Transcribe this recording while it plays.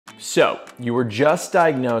So, you were just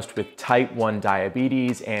diagnosed with type 1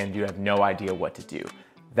 diabetes and you have no idea what to do.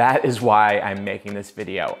 That is why I'm making this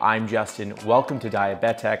video. I'm Justin, welcome to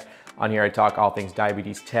Diabetic. On here I talk all things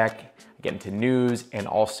diabetes tech, I get into news and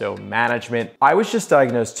also management. I was just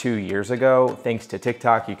diagnosed 2 years ago, thanks to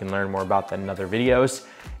TikTok. You can learn more about that in other videos.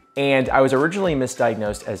 And I was originally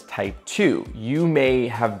misdiagnosed as type 2. You may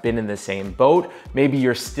have been in the same boat. Maybe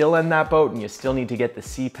you're still in that boat and you still need to get the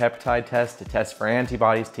C-peptide test to test for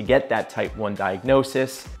antibodies to get that type 1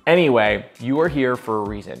 diagnosis. Anyway, you are here for a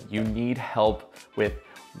reason. You need help with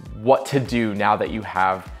what to do now that you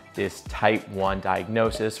have this type 1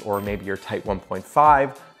 diagnosis, or maybe you're type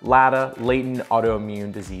 1.5, LADA, latent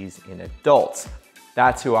autoimmune disease in adults.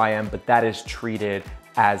 That's who I am, but that is treated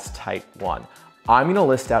as type 1. I'm gonna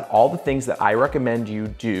list out all the things that I recommend you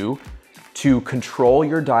do to control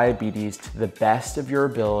your diabetes to the best of your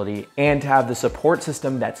ability and to have the support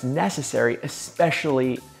system that's necessary,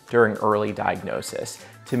 especially during early diagnosis,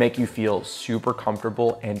 to make you feel super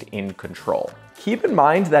comfortable and in control. Keep in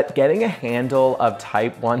mind that getting a handle of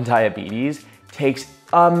type 1 diabetes takes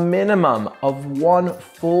a minimum of 1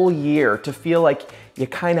 full year to feel like you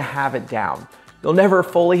kind of have it down. You'll never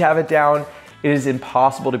fully have it down. It is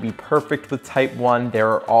impossible to be perfect with type 1. There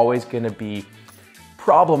are always gonna be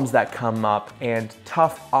problems that come up and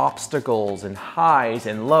tough obstacles and highs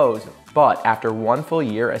and lows. But after 1 full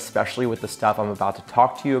year, especially with the stuff I'm about to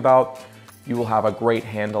talk to you about, you will have a great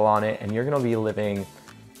handle on it and you're gonna be living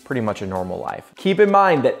pretty much a normal life. Keep in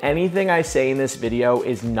mind that anything I say in this video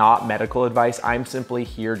is not medical advice. I'm simply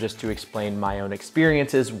here just to explain my own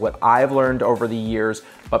experiences, what I've learned over the years,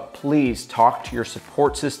 but please talk to your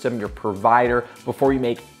support system, your provider, before you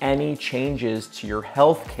make any changes to your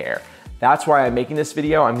health care. That's why I'm making this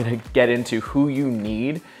video. I'm gonna get into who you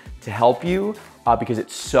need to help you because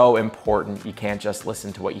it's so important. You can't just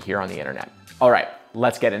listen to what you hear on the internet. All right,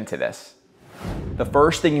 let's get into this. The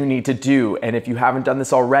first thing you need to do, and if you haven't done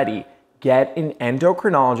this already, get an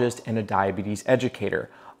endocrinologist and a diabetes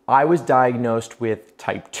educator. I was diagnosed with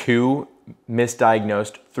type 2,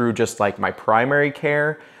 misdiagnosed through just like my primary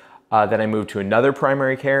care. Then I moved to another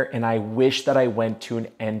primary care, and I wish that I went to an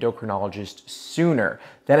endocrinologist sooner.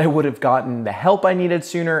 Then I would have gotten the help I needed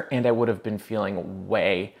sooner, and I would have been feeling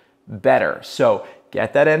way better. So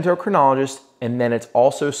get that endocrinologist, and then it's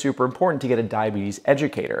also super important to get a diabetes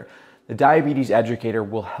educator. The diabetes educator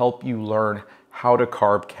will help you learn how to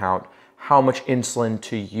carb count, how much insulin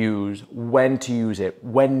to use, when to use it,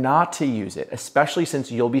 when not to use it, especially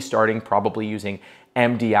since you'll be starting probably using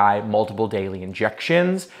MDI, multiple daily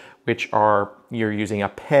injections, which are you're using a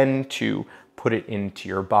pen to put it into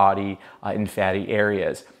your body in fatty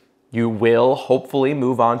areas. You will hopefully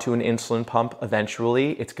move on to an insulin pump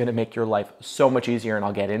eventually. It's gonna make your life so much easier, and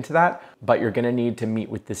I'll get into that, but you're gonna need to meet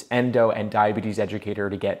with this endo and diabetes educator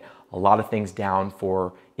to get a lot of things down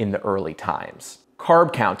for in the early times.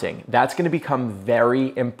 Carb counting, that's gonna become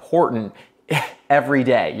very important every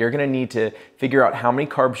day. You're gonna need to figure out how many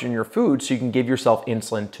carbs are in your food so you can give yourself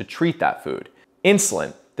insulin to treat that food.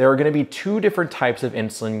 Insulin, there are gonna be 2 different types of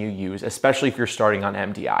insulin you use, especially if you're starting on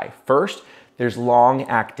MDI. First, there's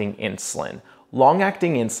long-acting insulin.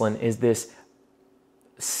 Long-acting insulin is this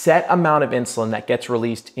set amount of insulin that gets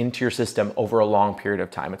released into your system over a long period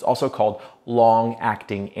of time. It's also called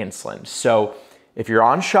long-acting insulin. So if you're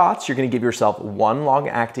on shots, you're gonna give yourself 1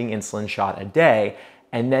 long-acting insulin shot a day,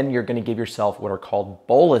 and then you're gonna give yourself what are called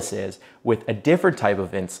boluses with a different type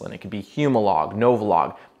of insulin. It could be Humalog,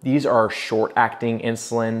 Novolog. These are short-acting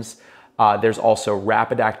insulins. There's also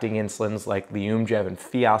rapid-acting insulins like Liumjev and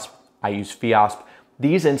Fiasp. I use Fiasp.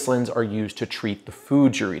 These insulins are used to treat the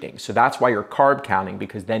foods you're eating. So that's why you're carb counting,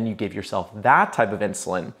 because then you give yourself that type of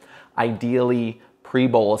insulin, ideally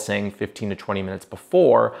pre-bolusing 15 to 20 minutes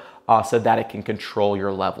before, so that it can control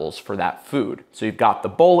your levels for that food. So you've got the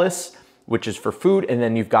bolus, which is for food, and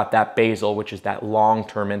then you've got that basal, which is that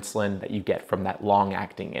long-term insulin that you get from that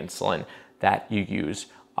long-acting insulin that you use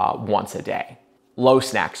once a day. Low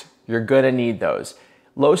snacks, you're gonna need those.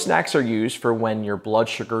 Low snacks are used for when your blood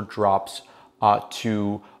sugar drops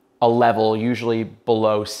to a level usually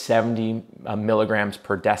below 70 milligrams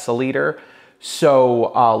per deciliter.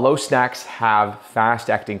 So low snacks have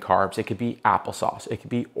fast-acting carbs. It could be applesauce, it could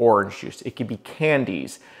be orange juice, it could be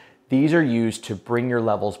candies. These are used to bring your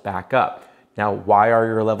levels back up. Now, why are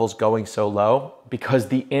your levels going so low? Because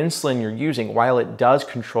the insulin you're using, while it does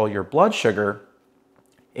control your blood sugar,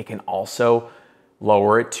 it can also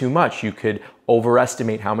lower it too much. You could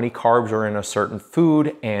overestimate how many carbs are in a certain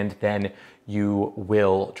food, and then you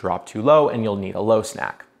will drop too low and you'll need a low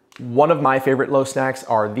snack. One of my favorite low snacks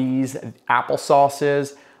are these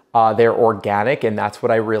applesauces. They're organic, and that's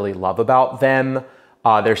what I really love about them.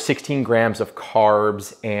 There's 16 grams of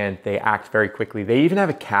carbs and they act very quickly. They even have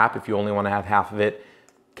a cap if you only want to have half of it.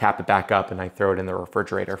 Cap it back up and I throw it in the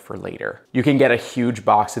refrigerator for later. You can get a huge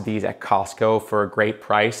box of these at Costco for a great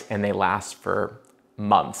price and they last for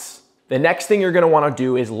months. The next thing you're gonna wanna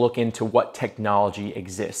do is look into what technology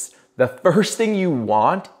exists. The first thing you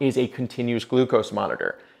want is a continuous glucose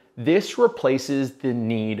monitor. This replaces the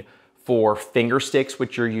need for finger sticks,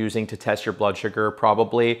 which you're using to test your blood sugar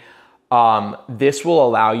probably. This will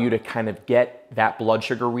allow you to kind of get that blood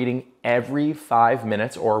sugar reading every 5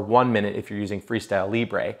 minutes or 1 minute if you're using Freestyle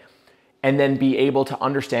Libre, and then be able to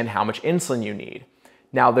understand how much insulin you need.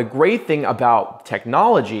 Now, the great thing about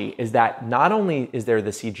technology is that not only is there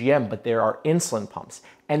the CGM, but there are insulin pumps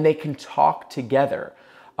and they can talk together.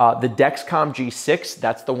 The Dexcom G6,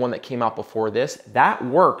 that's the one that came out before this, that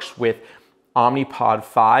works with Omnipod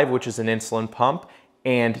 5, which is an insulin pump,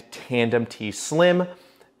 and Tandem T Slim.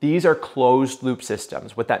 These are closed loop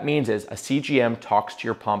systems. What that means is a CGM talks to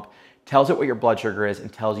your pump, tells it what your blood sugar is,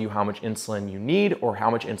 and tells you how much insulin you need or how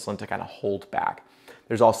much insulin to kind of hold back.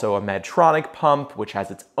 There's also a Medtronic pump, which has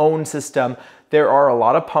its own system. There are a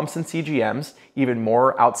lot of pumps and CGMs, even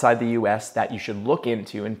more outside the US, that you should look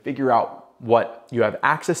into and figure out what you have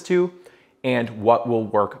access to and what will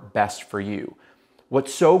work best for you.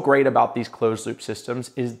 What's so great about these closed loop systems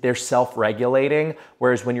is they're self-regulating,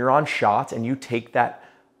 whereas when you're on shots and you take that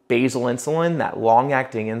basal insulin, that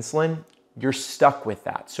long-acting insulin, you're stuck with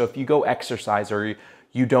that. So if you go exercise or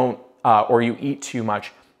you don't, or you eat too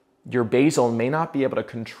much, your basal may not be able to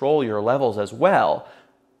control your levels as well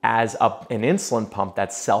as an insulin pump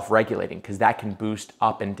that's self-regulating, because that can boost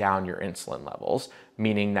up and down your insulin levels,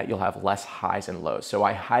 meaning that you'll have less highs and lows. So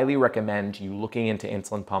I highly recommend you looking into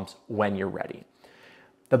insulin pumps when you're ready.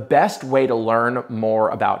 The best way to learn more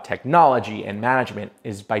about technology and management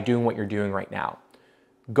is by doing what you're doing right now.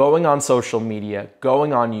 Going on social media,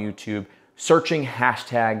 going on YouTube, searching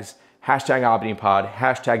hashtags, hashtag Omnipod,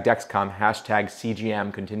 hashtag Dexcom, hashtag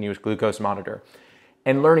CGM, continuous glucose monitor,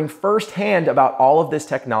 and learning firsthand about all of this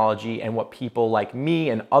technology and what people like me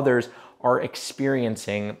and others are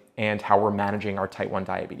experiencing and how we're managing our type 1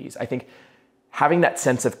 diabetes. I think having that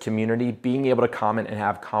sense of community, being able to comment and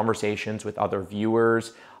have conversations with other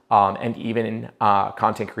viewers, and even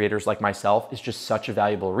content creators like myself is just such a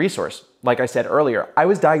valuable resource. Like I said earlier, I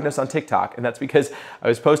was diagnosed on TikTok, and that's because I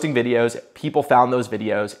was posting videos, people found those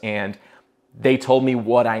videos, and they told me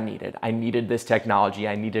what I needed. I needed this technology,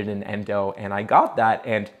 I needed an endo, and I got that,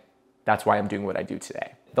 and that's why I'm doing what I do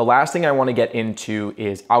today. The last thing I want to get into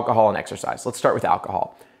is alcohol and exercise. Let's start with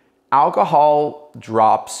alcohol. Alcohol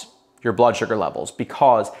drops your blood sugar levels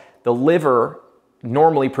because the liver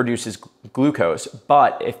normally produces glucose,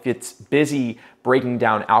 but if it's busy breaking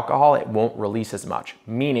down alcohol, it won't release as much,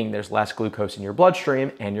 meaning there's less glucose in your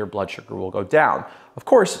bloodstream and your blood sugar will go down. Of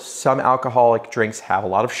course, some alcoholic drinks have a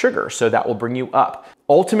lot of sugar, so that will bring you up.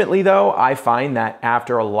 Ultimately though, I find that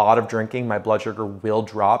after a lot of drinking, my blood sugar will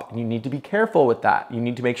drop, and you need to be careful with that. You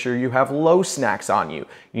need to make sure you have low snacks on you.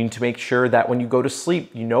 You need to make sure that when you go to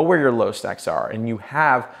sleep, you know where your low snacks are, and you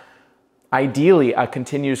have ideally a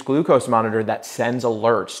continuous glucose monitor that sends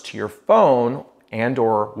alerts to your phone and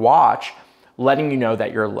or watch, letting you know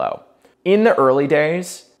that you're low. In the early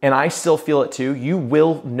days, and I still feel it too, you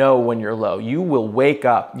will know when you're low. You will wake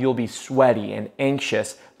up, you'll be sweaty and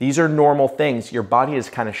anxious. These are normal things. Your body is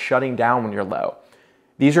kind of shutting down when you're low.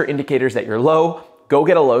 These are indicators that you're low. Go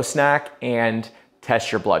get a low snack and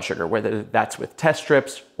test your blood sugar, whether that's with test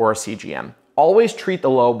strips or a CGM. Always treat the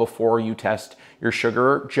low before you test your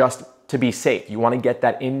sugar, just to be safe. You want to get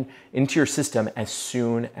that into your system as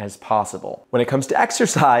soon as possible. When it comes to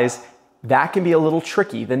exercise, that can be a little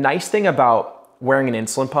tricky. The nice thing about wearing an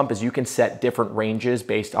insulin pump is you can set different ranges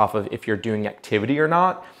based off of if you're doing activity or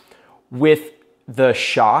not. With the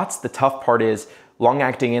shots, the tough part is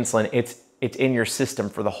long-acting insulin, it's in your system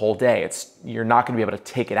for the whole day. You're not going to be able to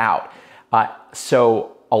take it out.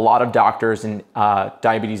 So a lot of doctors and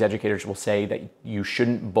diabetes educators will say that you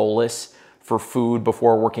shouldn't bolus for food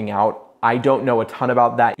before working out. I don't know a ton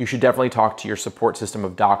about that. You should definitely talk to your support system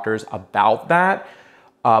of doctors about that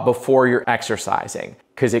before you're exercising,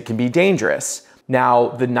 because it can be dangerous. Now,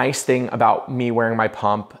 the nice thing about me wearing my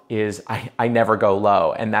pump is I never go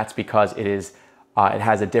low, and that's because it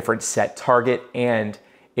has a different set target and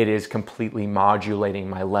it is completely modulating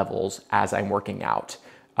my levels as I'm working out.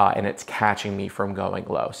 And it's catching me from going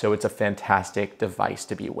low. So it's a fantastic device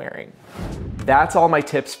to be wearing. That's all my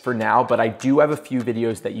tips for now, but I do have a few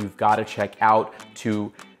videos that you've got to check out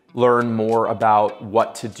to learn more about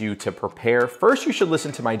what to do to prepare. First, you should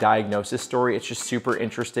listen to my diagnosis story. It's just super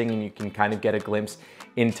interesting and you can kind of get a glimpse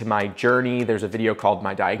into my journey. There's a video called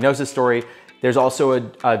My Diagnosis Story. There's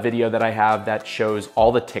also a video that I have that shows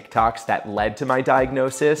all the TikToks that led to my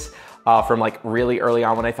diagnosis from like really early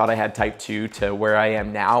on when I thought I had type 2 to where I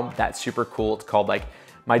am now. That's super cool. It's called like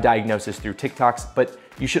my diagnosis through TikToks. But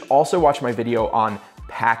you should also watch my video on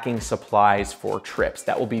packing supplies for trips.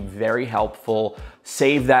 That will be very helpful.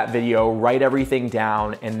 Save that video, write everything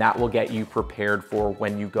down, and that will get you prepared for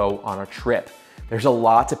when you go on a trip. There's a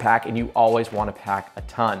lot to pack and you always want to pack a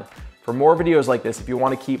ton. For more videos like this, if you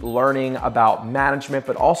want to keep learning about management,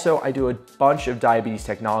 but also I do a bunch of diabetes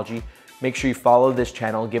technology, make sure you follow this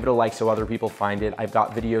channel, give it a like so other people find it. I've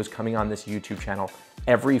got videos coming on this YouTube channel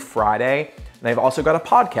every Friday. And I've also got a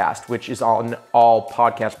podcast, which is on all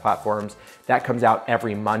podcast platforms. That comes out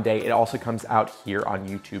every Monday. It also comes out here on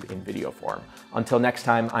YouTube in video form. Until next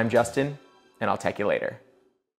time, I'm Justin, and I'll tech you later.